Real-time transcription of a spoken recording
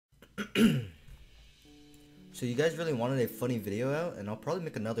So you guys really wanted a funny video out, and I'll probably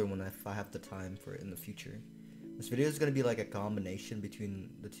make another one if I have the time for it in the future. This video is going to be like a combination between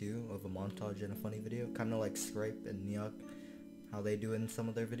the two of a montage and a funny video, kind of like Scripe and Neok, how they do in some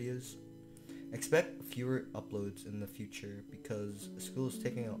of their videos. Expect fewer uploads in the future because school is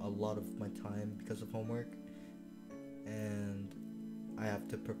taking a lot of my time because of homework, and I have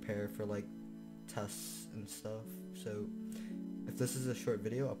to prepare for like tests and stuff. So if this is a short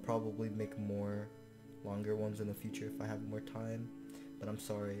video, I'll probably make more longer ones in the future if I have more time, but I'm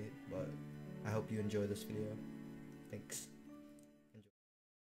sorry, but I hope you enjoy this video. Thanks.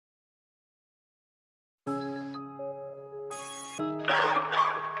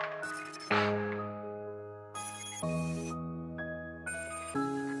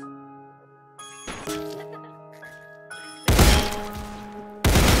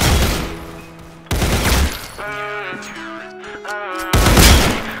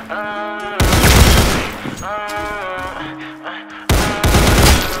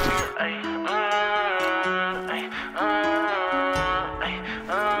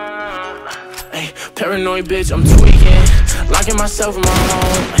 Paranoid bitch, I'm tweaking, locking myself in my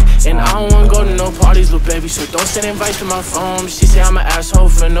home. And I don't wanna go to no parties, little baby, so don't send invites to my phone. She say I'm an asshole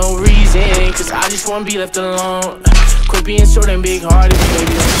for no reason, cause I just wanna be left alone. Quit being short and big-hearted,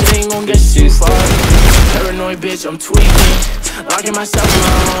 baby, that shit ain't gon' get you too far. Paranoid bitch, I'm tweaking, locking myself in my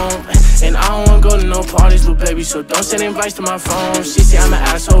home. And I don't wanna go to no parties, little baby, so don't send invites to my phone. She say I'm an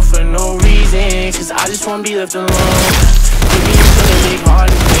asshole for no reason, cause I just wanna be left alone. Quit being short and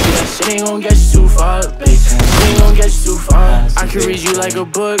big-hearted, baby, that shit ain't gon' get you too far, baby. Shit ain't gon' get you too far. I can read you like a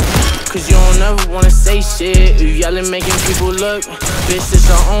book, cause you don't ever wanna say shit. You yelling, making people look. Bitch, it's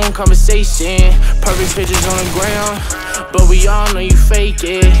our own conversation. Perfect pictures on the ground, but we all know you fake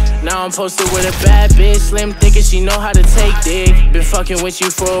it. Now I'm posted with a bad bitch, slim thinking she know how to take dick. Been fucking with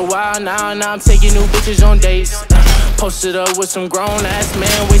you for a while now I'm taking new bitches on dates. Posted up with some grown ass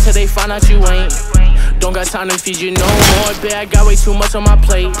man, wait till they find out you ain't. Don't got time to feed you no more, bitch, I got way too much on my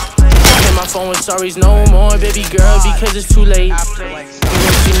plate. Hit my phone with sorries no more, baby girl, because it's too late. You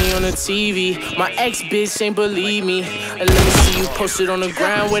gon' see me on the TV, my ex bitch ain't believe me. And let me see you posted on the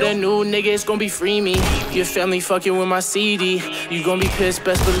ground with a new nigga, it's gon' be free me. Your family fucking with my CD, you gon' be pissed,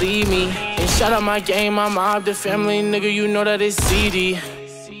 best believe me. And shout out my game, my mob, the family, nigga, you know that it's CD.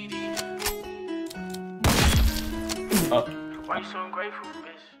 Why you so ungrateful,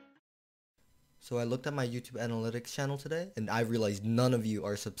 bitch? So I looked at my YouTube analytics channel today, and I realized none of you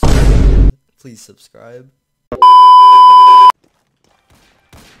are subscribed. Please subscribe.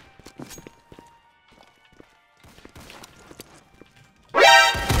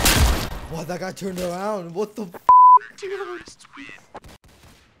 Wow, that guy turned around. What the f?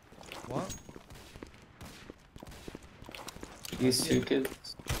 What? These two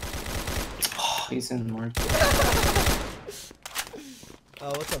kids. Oh, he's in the market.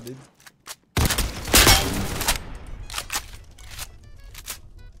 What's up, dude?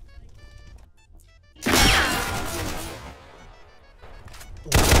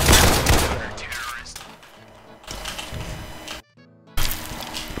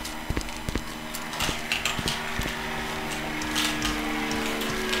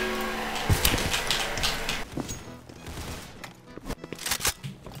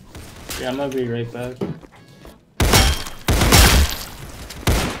 Yeah, I'm gonna be right back.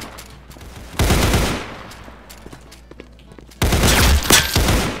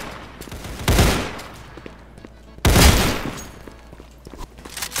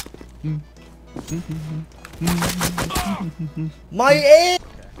 My aim!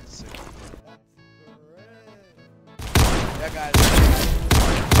 Yeah, guys.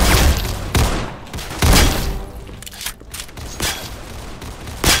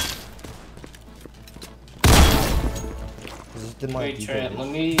 Wait, Trent, let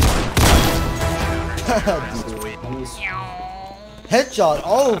me Headshot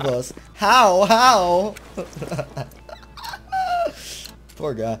all of us. How?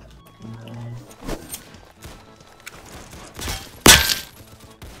 Poor guy.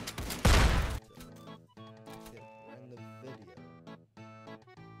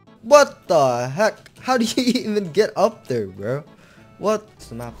 What the heck? How do you even get up there, bro? What's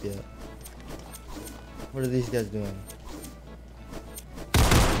the map yet? What are these guys doing?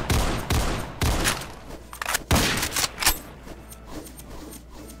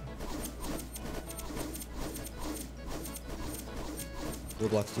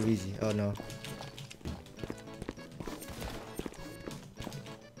 Roblox too easy. Oh no.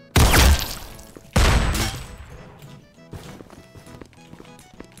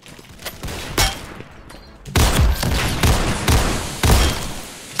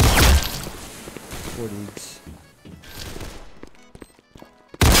 4 leagues.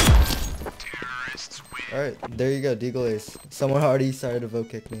 Alright, there you go, Deagle Ace. Someone already started to vote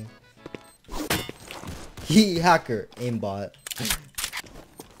kick me. He hacker, aimbot.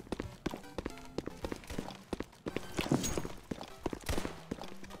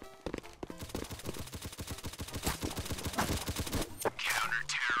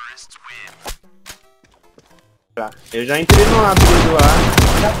 Eu já entrei no abrir lá.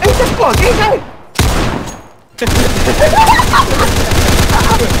 Eita, pô, quem vai?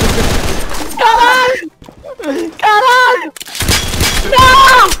 Caralho! Caralho!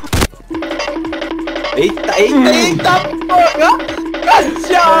 Não! Eita, eita, eita! Porra!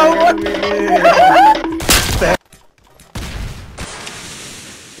 Tchau!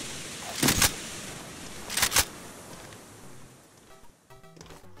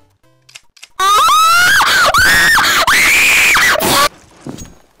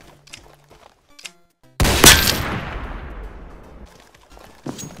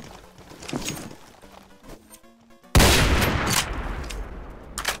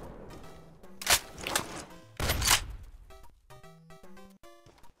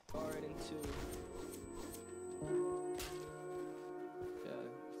 Into